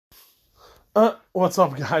What's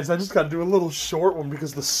up, guys? I just got to do a little short one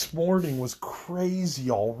because this morning was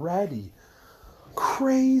crazy already.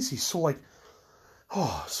 Crazy. So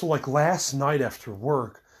like last night after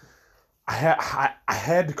work, I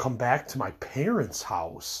had to come back to my parents'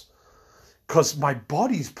 house because my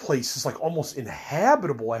buddy's place is like almost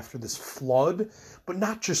inhabitable after this flood, but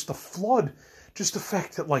not just the flood, just the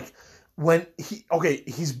fact that like when he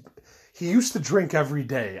used to drink every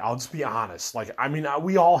day. I'll just be honest. Like, I mean,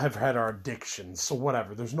 we all have had our addictions, so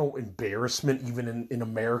whatever. There's no embarrassment even in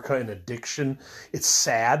America in addiction. It's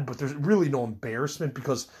sad, but there's really no embarrassment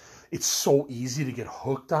because it's so easy to get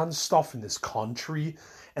hooked on stuff in this country.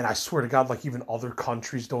 And I swear to God, like even other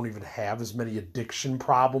countries don't even have as many addiction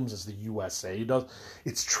problems as the USA does.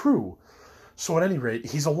 It's true. So at any rate,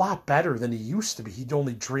 he's a lot better than he used to be. He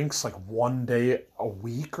only drinks like one day a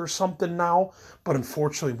week or something now. But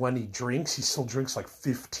unfortunately, when he drinks, he still drinks like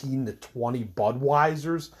 15 to 20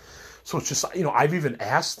 Budweisers. So it's just, I've even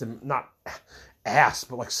asked him, not asked,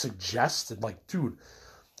 but like suggested, like, dude,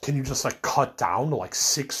 can you just like cut down to like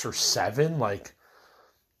six or seven? Like,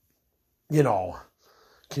 you know,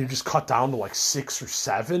 can you just cut down to like six or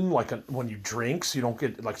seven, like when you drink, so you don't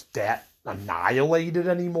get like that annihilated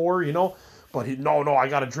anymore? But no, I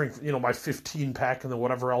got to drink, my 15 pack and then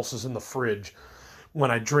whatever else is in the fridge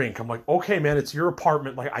when I drink. I'm like, okay, man, it's your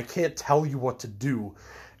apartment. Like, I can't tell you what to do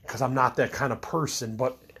because I'm not that kind of person,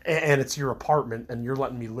 and it's your apartment and you're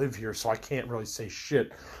letting me live here. So I can't really say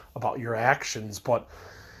shit about your actions, but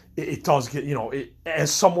it does get,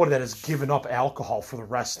 as someone that has given up alcohol for the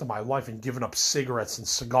rest of my life and given up cigarettes and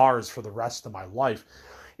cigars for the rest of my life,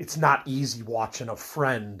 it's not easy watching a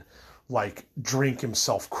friend like drink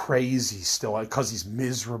himself crazy still because he's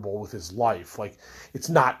miserable with his life. Like, it's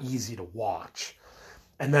not easy to watch.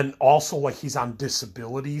 And then also, like, he's on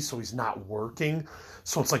disability, so he's not working.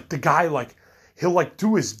 So it's like the guy, like, he'll like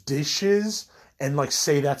do his dishes and like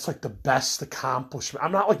say that's like the best accomplishment.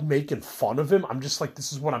 I'm not like making fun of him. I'm just like,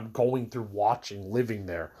 this is what I'm going through watching, living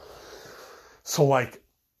there. So like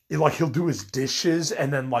he'll do his dishes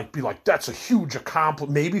and then like be like, that's a huge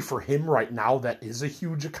accomplishment. Maybe for him right now that is a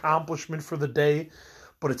huge accomplishment for the day.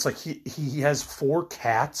 But it's like he has four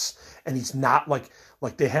cats and he's not like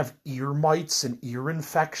they have ear mites and ear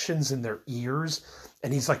infections in their ears,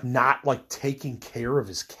 and he's like not like taking care of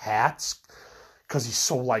his cats because he's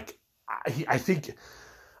so like I think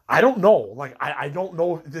I don't know. Like, I don't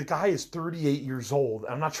know. The guy is 38 years old.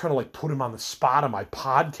 I'm not trying to like put him on the spot on my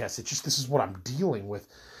podcast. It's just, this is what I'm dealing with.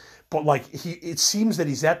 But like, it seems that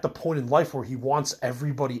he's at the point in life where he wants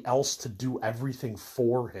everybody else to do everything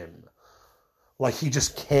for him. Like, he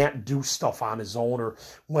just can't do stuff on his own, or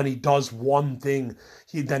when he does one thing,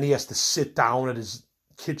 then he has to sit down at his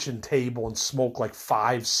kitchen table and smoke like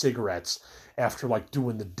 5 cigarettes after like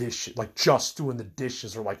doing the dishes, like just doing the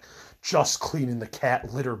dishes, or like just cleaning the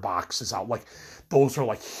cat litter boxes out. Like, those are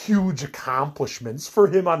like huge accomplishments for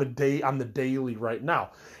him on the daily right now.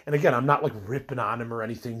 And again, I'm not like ripping on him or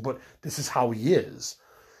anything, but this is how he is.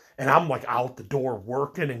 And I'm like out the door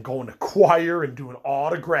working and going to choir and doing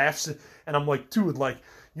autographs. And I'm like, dude, like,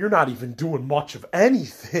 you're not even doing much of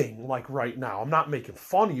anything like right now. I'm not making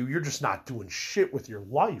fun of you. You're just not doing shit with your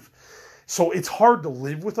life. So it's hard to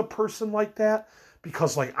live with a person like that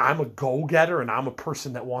because like I'm a go-getter and I'm a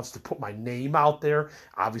person that wants to put my name out there.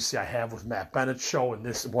 Obviously I have with Matt Bennett's show and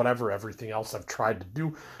this, whatever, everything else I've tried to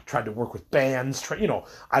do, tried to work with bands,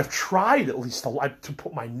 I've tried at least a lot to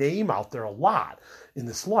put my name out there a lot in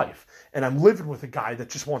this life. And I'm living with a guy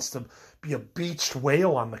that just wants to be a beached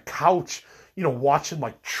whale on the couch, watching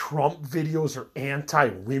like Trump videos or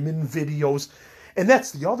anti-women videos. And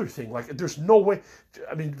that's the other thing. Like, there's no way.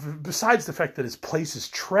 I mean, besides the fact that his place is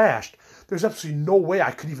trashed, there's absolutely no way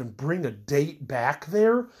I could even bring a date back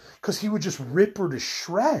there because he would just rip her to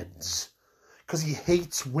shreds because he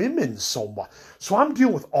hates women so much. So I'm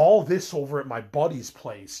dealing with all this over at my buddy's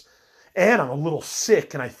place, and I'm a little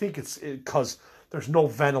sick, and I think it's because there's no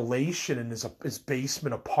ventilation in his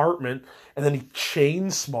basement apartment, and then he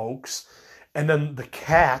chain smokes, and then the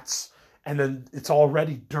cats. And then it's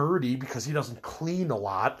already dirty because he doesn't clean a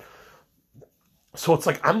lot. So it's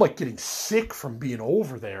like I'm like getting sick from being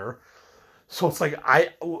over there. So it's like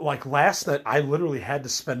last night I literally had to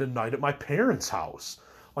spend a night at my parents' house.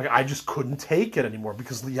 Like, I just couldn't take it anymore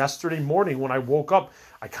because yesterday morning when I woke up,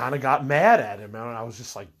 I kind of got mad at him, and I was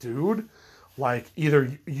just like, dude, like,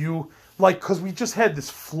 either you like, because we just had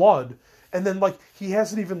this flood. And then, like, he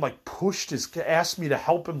hasn't even, like, asked me to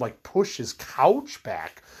help him, like, push his couch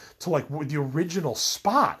back to, like, the original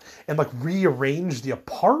spot and, like, rearrange the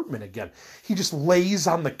apartment again. He just lays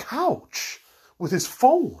on the couch with his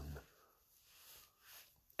phone.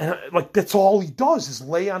 And like that's all he does is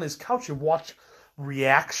lay on his couch and watch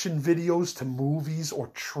reaction videos to movies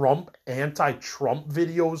or anti-Trump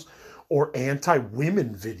videos or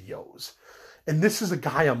anti-women videos. And this is a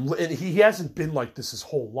guy and he hasn't been like this his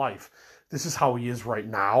whole life. This is how he is right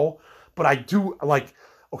now. But I do like,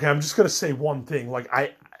 okay, I'm just going to say one thing. Like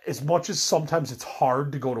as much as sometimes it's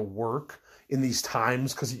hard to go to work in these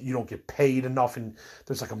times because you don't get paid enough, and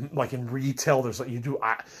there's like in retail, there's like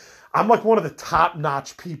I'm like one of the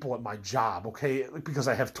top-notch people at my job, okay? Because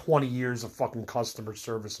I have 20 years of fucking customer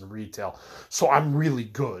service and retail. So I'm really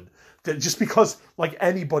good. Just because, like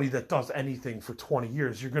anybody that does anything for 20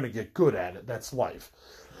 years, you're going to get good at it. That's life.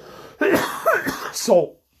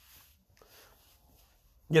 So,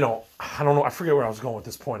 I don't know. I forget where I was going at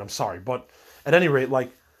this point. I'm sorry. But at any rate,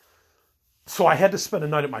 like, so I had to spend a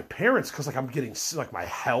night at my parents' because, like, I'm getting, like, my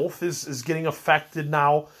health is getting affected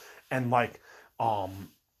now. And, like,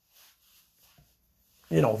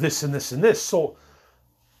 this and this and this. So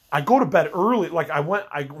I go to bed early. Like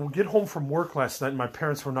I get home from work last night and my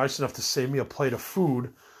parents were nice enough to save me a plate of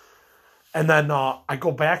food. And then I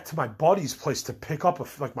go back to my buddy's place to pick up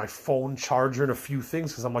my phone charger and a few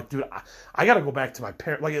things. Cause I'm like, dude, I got to go back to my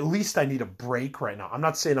parents. Like at least I need a break right now. I'm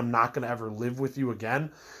not saying I'm not going to ever live with you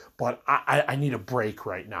again, but I need a break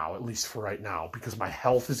right now, at least for right now, because my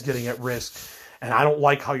health is getting at risk. And I don't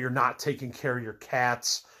like how you're not taking care of your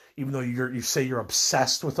cats, even though you say you're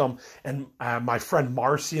obsessed with them. And my friend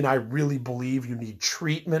Marcy and I really believe you need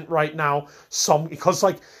treatment right now. Because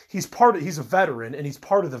like he's a veteran and he's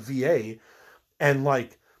part of the VA, and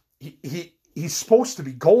like he's supposed to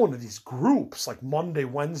be going to these groups like Monday,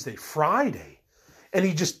 Wednesday, Friday, and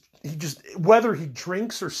he just whether he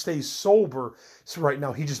drinks or stays sober, so right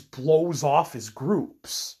now he just blows off his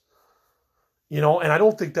groups. And I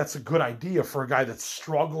don't think that's a good idea for a guy that's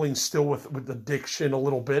struggling still with addiction a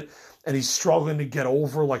little bit, and he's struggling to get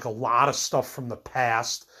over like a lot of stuff from the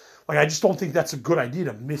past. Like, I just don't think that's a good idea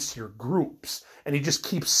to miss your groups. And he just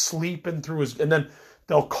keeps sleeping through and then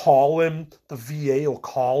they'll call him, the VA will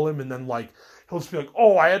call him, and then like, he'll just be like,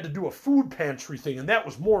 oh, I had to do a food pantry thing, and that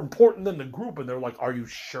was more important than the group. And they're like, are you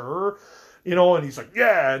sure? And he's like,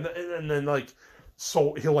 yeah. And then like,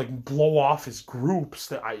 so he'll like blow off his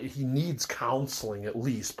groups. He needs counseling at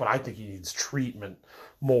least, but I think he needs treatment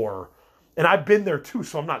more. And I've been there too,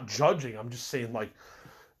 so I'm not judging. I'm just saying like,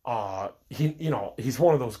 he's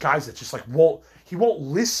one of those guys that just like won't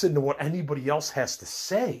listen to what anybody else has to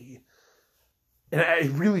say. And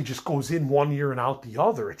it really just goes in one ear and out the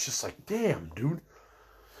other. It's just like, damn, dude.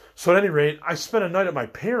 So at any rate, I spent a night at my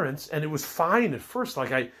parents, and it was fine at first.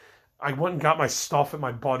 Like I went and got my stuff at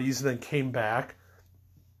my buddy's and then came back.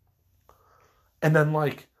 And then,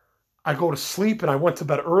 like, I go to sleep, and I went to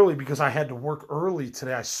bed early because I had to work early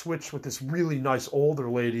today. I switched with this really nice older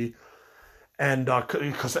lady. And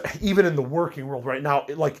because even in the working world right now,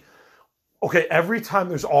 okay, every time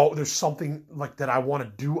there's something like that I want to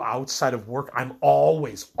do outside of work, I'm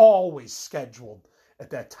always scheduled at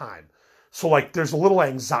that time. So, like, there's a little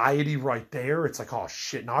anxiety right there. It's like, oh,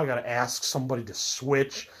 shit, now I got to ask somebody to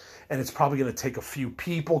switch. And it's probably going to take a few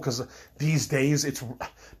people because these days it's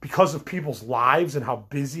because of people's lives and how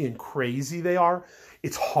busy and crazy they are.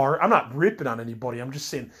 It's hard. I'm not ripping on anybody. I'm just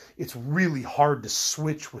saying it's really hard to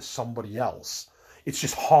switch with somebody else. It's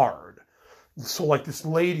just hard. So like this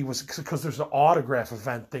lady was, because there's an autograph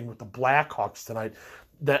event thing with the Blackhawks tonight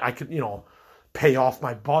that I could, pay off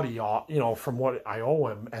my buddy, from what I owe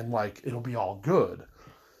him, and like it'll be all good.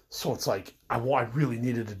 So it's like, I really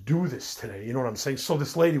needed to do this today. You know what I'm saying? So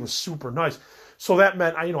this lady was super nice. So that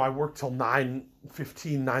meant, I worked till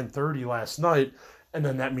 9:15, 9:30 last night. And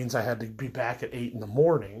then that means I had to be back at 8 in the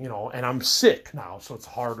morning, and I'm sick now. So it's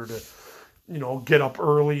harder to, get up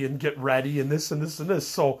early and get ready and this and this and this.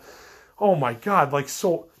 So, oh my God, like,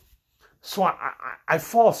 so I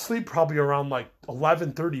fall asleep probably around like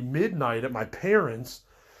 11:30 midnight at my parents'.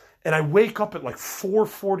 And I wake up at like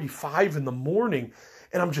 4:45 in the morning.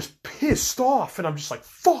 And I'm just pissed off, and I'm just like,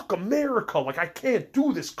 fuck America, like, I can't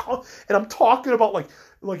do this, and I'm talking about, like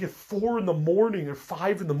at 4 in the morning or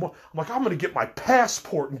 5 in the morning, I'm like, I'm gonna get my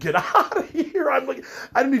passport and get out of here. I'm like,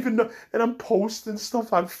 I don't even know, and I'm posting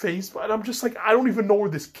stuff on Facebook, and I'm just like, I don't even know where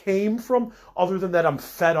this came from, other than that I'm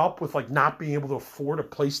fed up with, like, not being able to afford a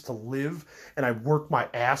place to live, and I work my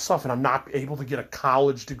ass off, and I'm not able to get a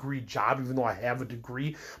college degree job, even though I have a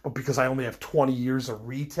degree, but because I only have 20 years of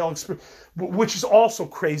retail experience, which is also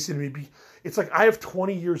crazy to me. it's like I have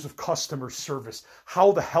 20 years of customer service.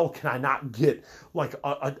 How the hell can I not get like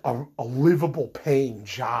a livable paying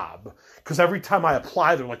job? Because every time I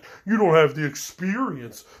apply, they're like, you don't have the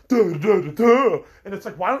experience. Duh, duh, duh, duh. And it's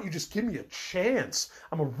like, why don't you just give me a chance?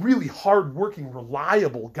 I'm a really hardworking,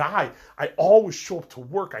 reliable guy. I always show up to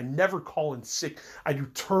work. I never call in sick. I do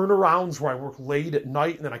turnarounds where I work late at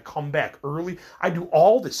night and then I come back early. I do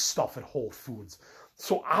all this stuff at Whole Foods.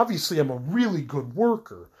 So obviously I'm a really good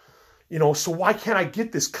worker. So why can't I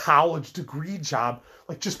get this college degree job?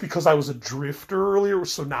 Like just because I was a drifter earlier,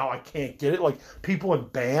 so now I can't get it. Like people in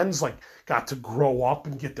bands like got to grow up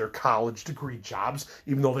and get their college degree jobs,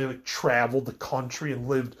 even though they like traveled the country and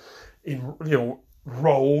lived in,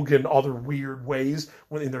 rogue and other weird ways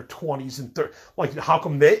when in their 20s and 30s. Like how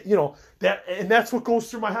come they, that, and that's what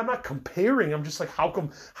goes through my head. I'm not comparing. I'm just like,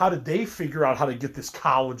 how did they figure out how to get this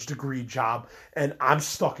college degree job? And I'm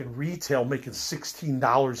stuck in retail making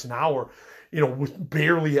 $16 an hour, with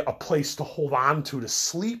barely a place to hold on to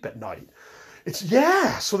sleep at night.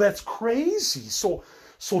 So that's crazy. So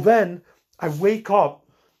then I wake up,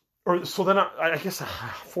 so then I guess,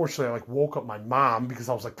 fortunately, I woke up my mom because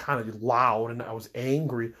I was kind of loud and I was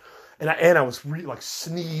angry, and I was really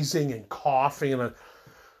sneezing and coughing, and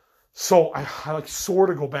so I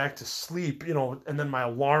sort of go back to sleep, and then my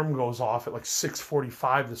alarm goes off at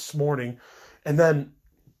 6:45 this morning, and then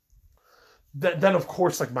of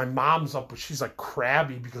course my mom's up, but she's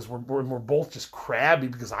crabby because we're both just crabby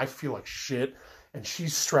because I feel like shit. And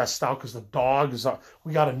she's stressed out because the dog is up.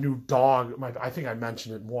 We got a new dog. I think I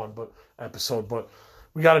mentioned it in one episode, but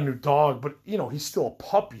we got a new dog. But, he's still a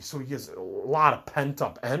puppy, so he has a lot of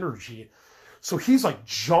pent-up energy. So he's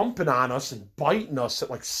jumping on us and biting us at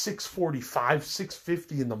 6:45,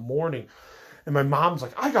 6:50 in the morning. And my mom's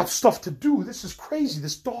like, I got stuff to do. This is crazy.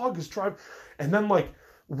 This dog is driving. And then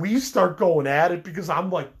we start going at it because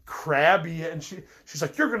I'm crabby, and she's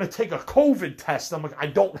like, you're going to take a COVID test. And I'm like, I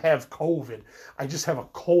don't have COVID. I just have a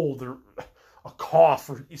cold or a cough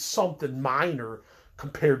or something minor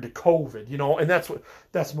compared to COVID, and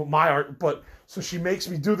that's what my art. But so she makes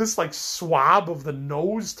me do this swab of the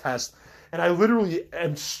nose test. And I literally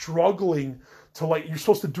am struggling to you're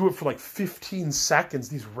supposed to do it for 15 seconds,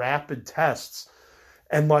 these rapid tests.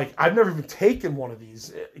 And I've never even taken one of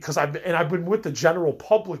these because I've been with the general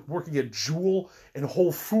public working at Jewel and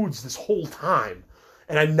Whole Foods this whole time.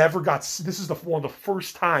 And I never this is one of the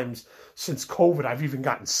first times since COVID I've even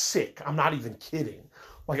gotten sick. I'm not even kidding.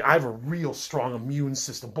 I have a real strong immune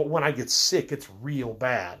system, but when I get sick, it's real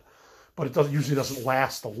bad. But it usually doesn't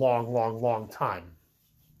last a long, long, long time.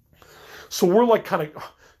 So we're kind of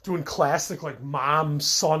doing classic mom,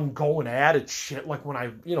 son going at it shit. When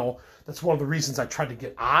I, that's one of the reasons I tried to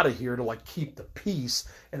get out of here to keep the peace.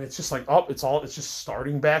 And it's just it's just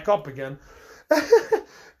starting back up again.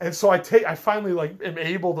 And so I finally am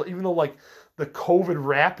able to, even though the COVID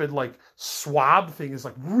rapid swab thing is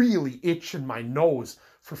really itching my nose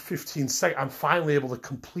for 15 seconds, I'm finally able to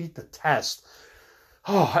complete the test.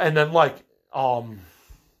 Oh, and then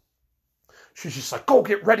she's just go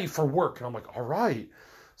get ready for work. And I'm like, all right.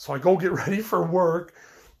 So I go get ready for work,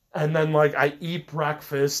 and then I eat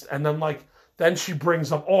breakfast, and then she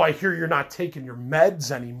brings up, oh, I hear you're not taking your meds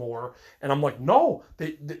anymore. And I'm like, no,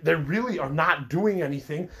 they really are not doing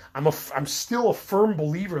anything. I'm still a firm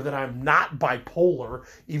believer that I'm not bipolar,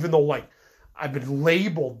 even though I've been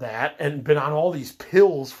labeled that and been on all these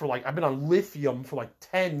pills for I've been on lithium for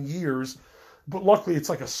 10 years. But luckily it's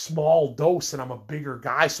a small dose and I'm a bigger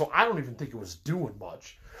guy, so I don't even think it was doing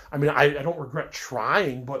much. I mean, I don't regret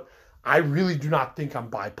trying, but I really do not think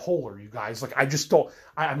I'm bipolar, you guys. I just don't,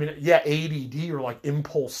 I mean, yeah, ADD or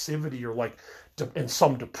impulsivity or and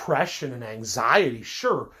some depression and anxiety,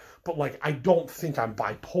 sure. But I don't think I'm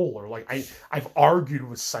bipolar. I've argued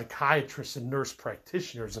with psychiatrists and nurse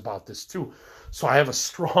practitioners about this too. So I have a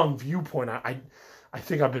strong viewpoint. I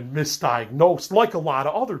think I've been misdiagnosed like a lot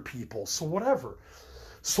of other people. So whatever.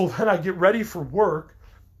 So then I get ready for work.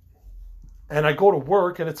 And I go to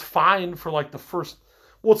work, and it's fine for the first,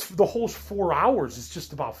 it's the whole 4 hours. It's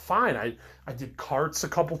just about fine. I did carts a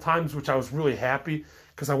couple times, which I was really happy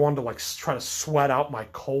because I wanted to try to sweat out my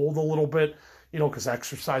cold a little bit, because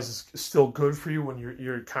exercise is still good for you when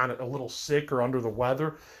you're kind of a little sick or under the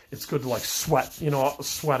weather. It's good to sweat,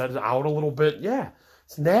 sweat it out a little bit. Yeah,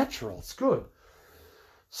 it's natural. It's good.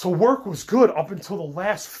 So work was good up until the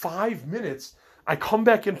last 5 minutes. I come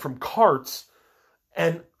back in from carts,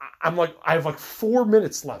 and I'm I have 4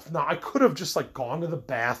 minutes left. Now, I could have just gone to the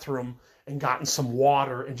bathroom and gotten some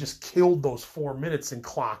water and just killed those 4 minutes and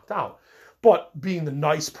clocked out. But being the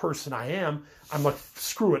nice person I am, I'm like,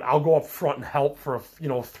 screw it. I'll go up front and help for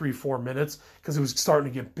 3-4 minutes because it was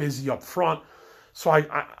starting to get busy up front. So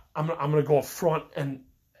I'm gonna go up front and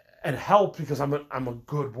help because I'm a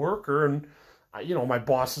good worker, and my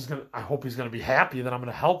boss is gonna. I hope he's gonna be happy that I'm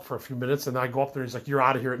gonna help for a few minutes. And then I go up there and he's like, "You're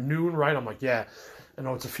out of here at noon, right?" I'm like, "Yeah." I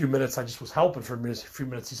know it's a few minutes. I just was helping for a few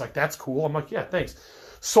minutes. He's like, "That's cool." I'm like, "Yeah, thanks."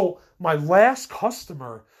 So my last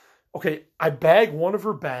customer, okay, I bag one of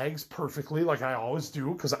her bags perfectly, like I always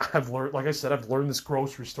do, because I've learned, like I said, I've learned this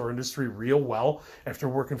grocery store industry real well after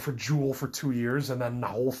working for Jewel for 2 years and then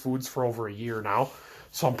Whole Foods for over a year now.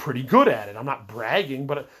 So I'm pretty good at it. I'm not bragging,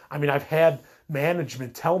 but I mean, I've had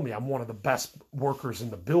management tell me I'm one of the best workers in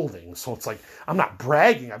the building. So it's like, I'm not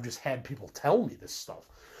bragging. I've just had people tell me this stuff.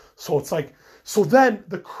 So it's like, so then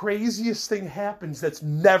the craziest thing happens that's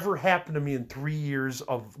never happened to me in 3 years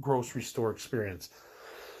of grocery store experience.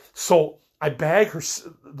 So I bag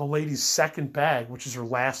the lady's second bag, which is her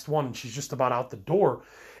last one, and she's just about out the door.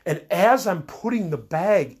 And as I'm putting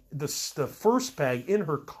the first bag in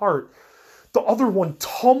her cart, the other one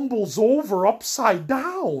tumbles over upside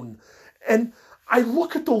down. And I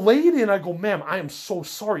look at the lady and I go, "Ma'am, I am so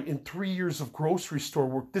sorry. In 3 years of grocery store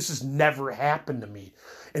work, this has never happened to me."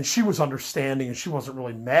 And she was understanding and she wasn't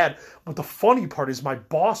really mad. But the funny part is my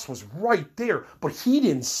boss was right there, but he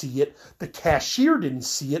didn't see it. The cashier didn't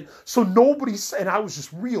see it. So and I was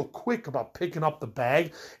just real quick about picking up the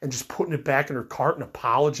bag and just putting it back in her cart and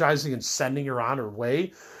apologizing and sending her on her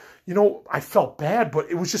way. I felt bad, but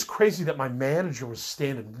it was just crazy that my manager was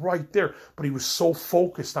standing right there, but he was so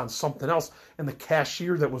focused on something else. And the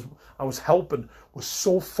cashier I was helping was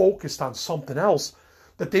so focused on something else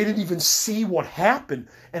that they didn't even see what happened.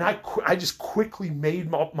 And I just quickly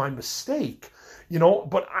made up my mistake,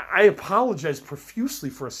 but I apologized profusely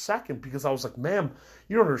for a second because I was like, "Ma'am,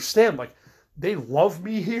 you don't understand. Like, they love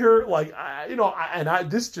me here. Like,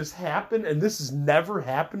 this just happened, and this has never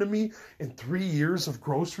happened to me in 3 years of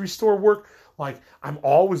grocery store work. Like, I'm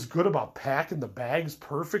always good about packing the bags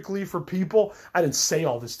perfectly for people." I didn't say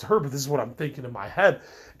all this to her, but this is what I'm thinking in my head.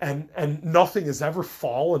 And nothing has ever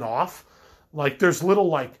fallen off. Like, there's little,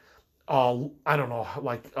 like, I don't know,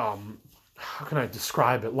 like, how can I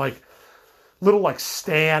describe it? Like, little, like,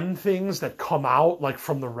 stand things that come out, like,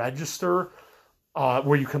 from the register,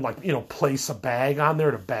 where you can, like, place a bag on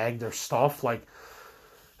there to bag their stuff. Like,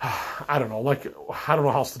 I don't know, like, I don't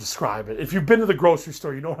know how else to describe it. If you've been to the grocery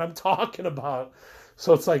store, you know what I'm talking about.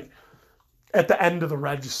 So it's like at the end of the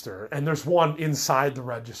register, and there's one inside the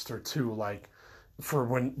register too, like for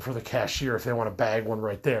the cashier, if they want to bag one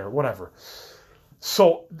right there, whatever.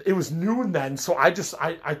 So it was noon then. So I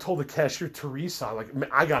told the cashier, Teresa, like,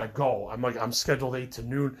 "I gotta go. I'm scheduled 8 to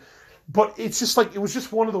noon." But it's just like, it was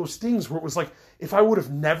just one of those things where it was like, if I would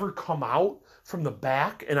have never come out from the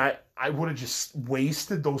back and I would have just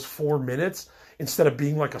wasted those 4 minutes instead of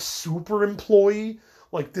being like a super employee,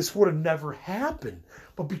 like, this would have never happened.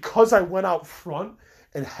 But because I went out front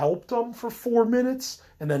and helped them for 4 minutes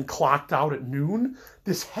and then clocked out at noon,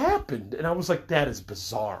 this happened. And I was like, that is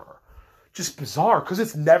bizarre. Just bizarre, because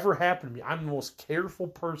it's never happened to me. I'm the most careful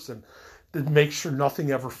person that makes sure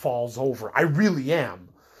nothing ever falls over. I really am.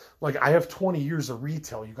 Like, I have 20 years of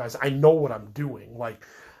retail, you guys. I know what I'm doing. Like,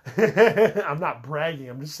 I'm not bragging.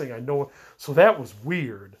 I'm just saying I know. So that was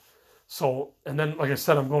weird. So, and then, like I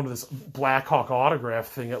said, I'm going to this Blackhawk autograph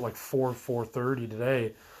thing at like 4:30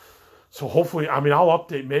 today. So hopefully, I mean, I'll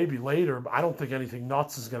update maybe later, but I don't think anything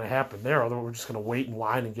nuts is going to happen there. Otherwise, we're just going to wait in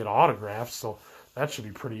line and get autographs. So that should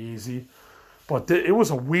be pretty easy. But it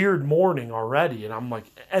was a weird morning already. And I'm like,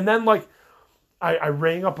 and then, like, I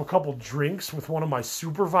rang up a couple drinks with one of my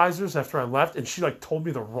supervisors after I left, and she, like, told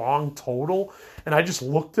me the wrong total. And I just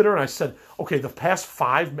looked at her and I said, "Okay, the past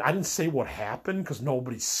 5," I didn't say what happened because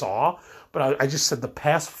nobody saw, but I just said the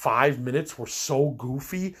past 5 minutes were so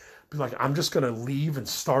goofy. Be like, "I'm just going to leave and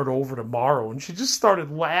start over tomorrow." And she just started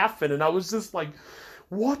laughing, and I was just like,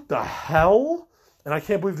 what the hell? And I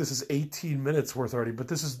can't believe this is 18 minutes worth already, but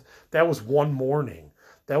that was one morning.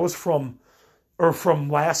 That was from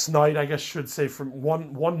last night, I guess I should say, from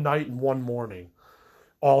one night and one morning,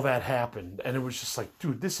 all that happened. And it was just like,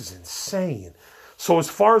 dude, this is insane. So as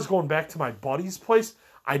far as going back to my buddy's place,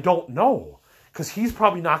 I don't know, because he's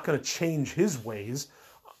probably not going to change his ways,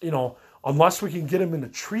 unless we can get him into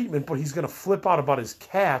treatment, but he's going to flip out about his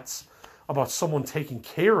cats, about someone taking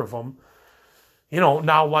care of them.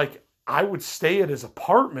 Now, like, I would stay at his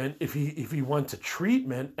apartment if he went to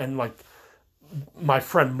treatment, and, like, my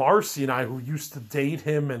friend Marcy and I, who used to date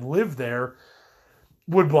him and live there,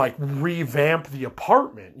 would, like, revamp the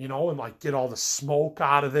apartment, and, like, get all the smoke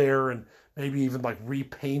out of there and maybe even like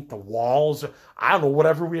repaint the walls. I don't know,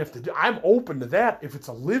 whatever we have to do. I'm open to that if it's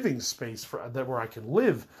a living space for that where I can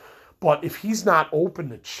live. But if he's not open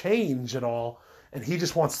to change at all and he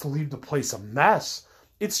just wants to leave the place a mess,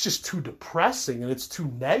 it's just too depressing and it's too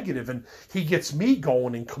negative, and he gets me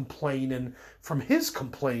going and complaining from his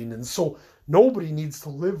complaining. So nobody needs to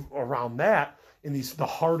live around that in these the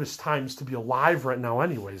hardest times to be alive right now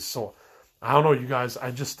anyways. So I don't know, you guys.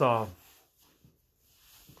 I just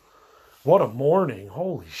what a morning.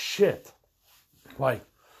 Holy shit. Like,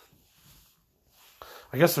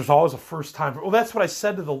 I guess there's always a first time. Well, that's what I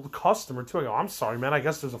said to the customer, too. I go, I'm sorry, man. I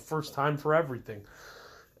guess there's a first time for everything.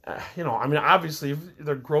 I mean, obviously, if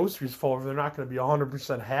their groceries fall over, they're not going to be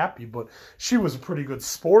 100% happy. But she was a pretty good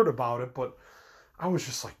sport about it. But I was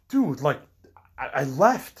just like, dude, like, I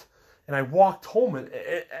left and I walked home. And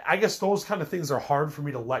I guess those kind of things are hard for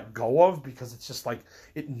me to let go of because it's just like,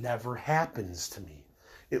 it never happens to me.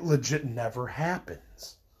 It legit never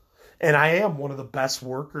happens. And I am one of the best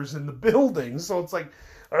workers in the building. So it's like,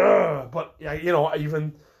 but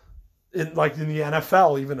even in the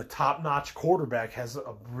NFL, even a top-notch quarterback has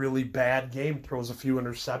a really bad game, throws a few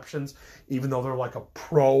interceptions, even though they're like a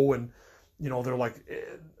pro and,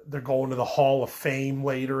 they're going to the Hall of Fame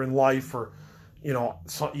later in life, or,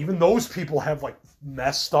 so even those people have like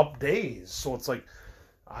messed up days. So it's like,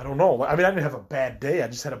 I don't know. I mean, I didn't have a bad day. I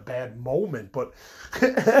just had a bad moment, but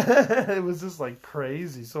it was just like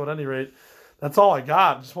crazy. So at any rate, that's all I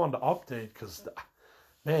got. I just wanted to update because,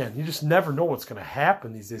 man, you just never know what's going to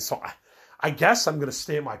happen these days. So I guess I'm going to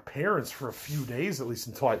stay at my parents' for a few days at least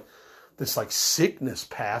until this like sickness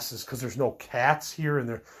passes, because there's no cats here and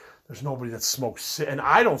there's nobody that smokes. And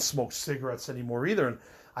I don't smoke cigarettes anymore either. And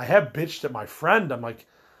I have bitched at my friend. I'm like,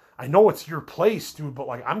 I know it's your place, dude, but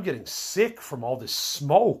like I'm getting sick from all this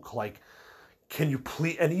smoke. Like, can you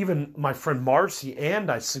please? And even my friend Marcy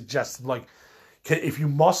and I suggested, like, if you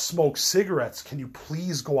must smoke cigarettes, can you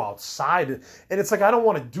please go outside? And it's like, I don't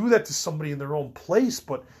want to do that to somebody in their own place,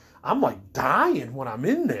 but I'm like dying when I'm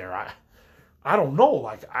in there. I don't know.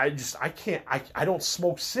 Like, I can't, I don't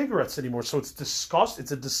smoke cigarettes anymore. So it's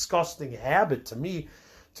a disgusting habit to me.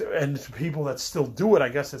 And to people that still do it, I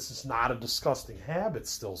guess it's just not a disgusting habit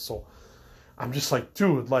still. So I'm just like,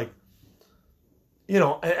 dude, like,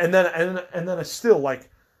 and then I still, like,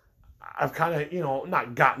 I've kind of,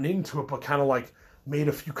 not gotten into it, but kind of like made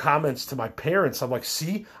a few comments to my parents. I'm like,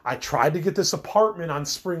 see, I tried to get this apartment on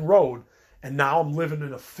Spring Road, and now I'm living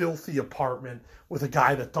in a filthy apartment with a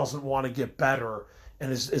guy that doesn't want to get better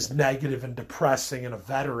and is negative and depressing and a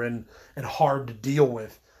veteran and hard to deal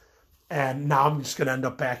with. And now I'm just going to end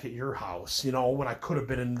up back at your house, when I could have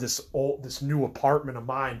been in this new apartment of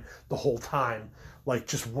mine the whole time, like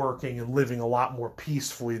just working and living a lot more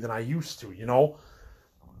peacefully than I used to,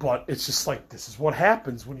 But it's just like, this is what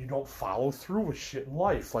happens when you don't follow through with shit in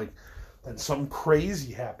life. Like, then something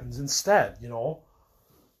crazy happens instead,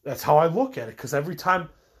 That's how I look at it. Because every time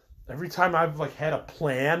I've like had a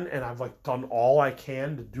plan and I've like done all I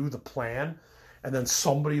can to do the plan, and then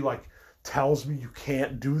somebody like tells me you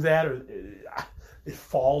can't do that, or it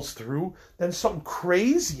falls through, then something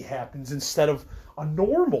crazy happens instead of a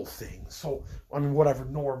normal thing. So, I mean, whatever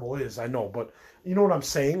normal is, I know, but you know what I'm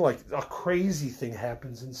saying? Like, a crazy thing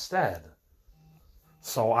happens instead.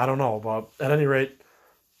 So, I don't know, but at any rate,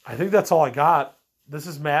 I think that's all I got. This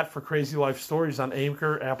is Matt for Crazy Life Stories on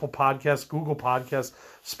Anchor, Apple Podcasts, Google Podcasts,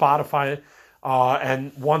 Spotify,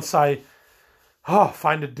 and once I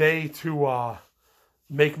find a day to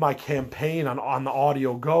make my campaign on the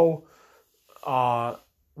Audio Go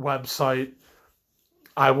website,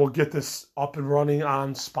 I will get this up and running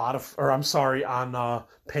on on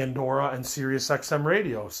Pandora and SiriusXM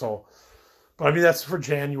Radio. So, but I mean, that's for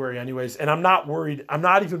January anyways. And I'm not worried. I'm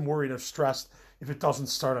not even worried or stressed if it doesn't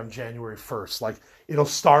start on January 1st. Like, it'll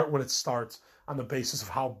start when it starts, on the basis of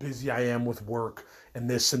how busy I am with work and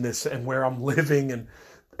this and where I'm living and,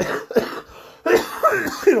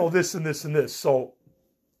 this and this and this. So,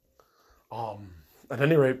 at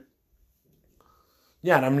any rate,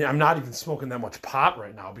 yeah, and I'm not even smoking that much pot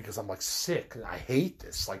right now because I'm like sick. I hate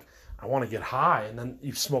this. Like, I want to get high, and then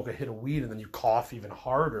you smoke a hit of weed, and then you cough even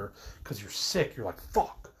harder because you're sick. You're like,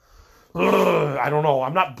 fuck. Ugh, I don't know.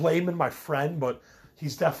 I'm not blaming my friend, but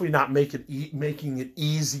he's definitely not making it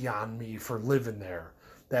easy on me for living there.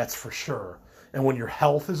 That's for sure. And when your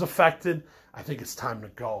health is affected, I think it's time to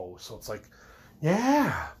go. So it's like,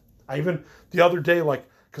 yeah. I even, the other day, like,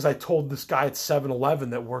 because I told this guy at 7-Eleven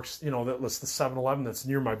that works, that lists the 7-Eleven that's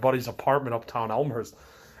near my buddy's apartment uptown Elmhurst.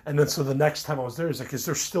 And then so the next time I was there, he's like, is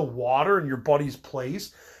there still water in your buddy's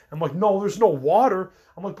place? I'm like, no, there's no water.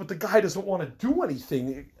 I'm like, but the guy doesn't want to do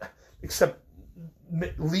anything except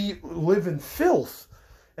live in filth.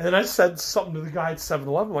 And then I said something to the guy at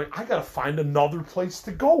 7-Eleven, like, I gotta find another place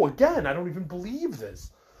to go again. I don't even believe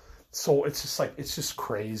this. So it's just like, it's just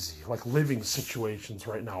crazy. Like, living situations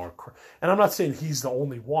right now are and I'm not saying he's the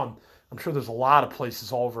only one. I'm sure there's a lot of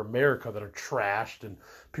places all over America that are trashed and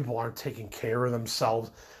people aren't taking care of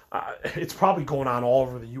themselves. It's probably going on all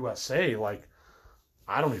over the USA. Like,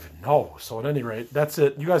 I don't even know. So at any rate, that's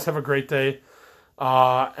it. You guys have a great day.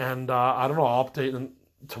 And I don't know, I'll update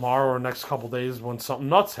tomorrow or next couple days when something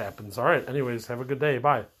nuts happens. All right. Anyways, have a good day.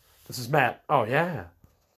 Bye. This is Matt. Oh, yeah.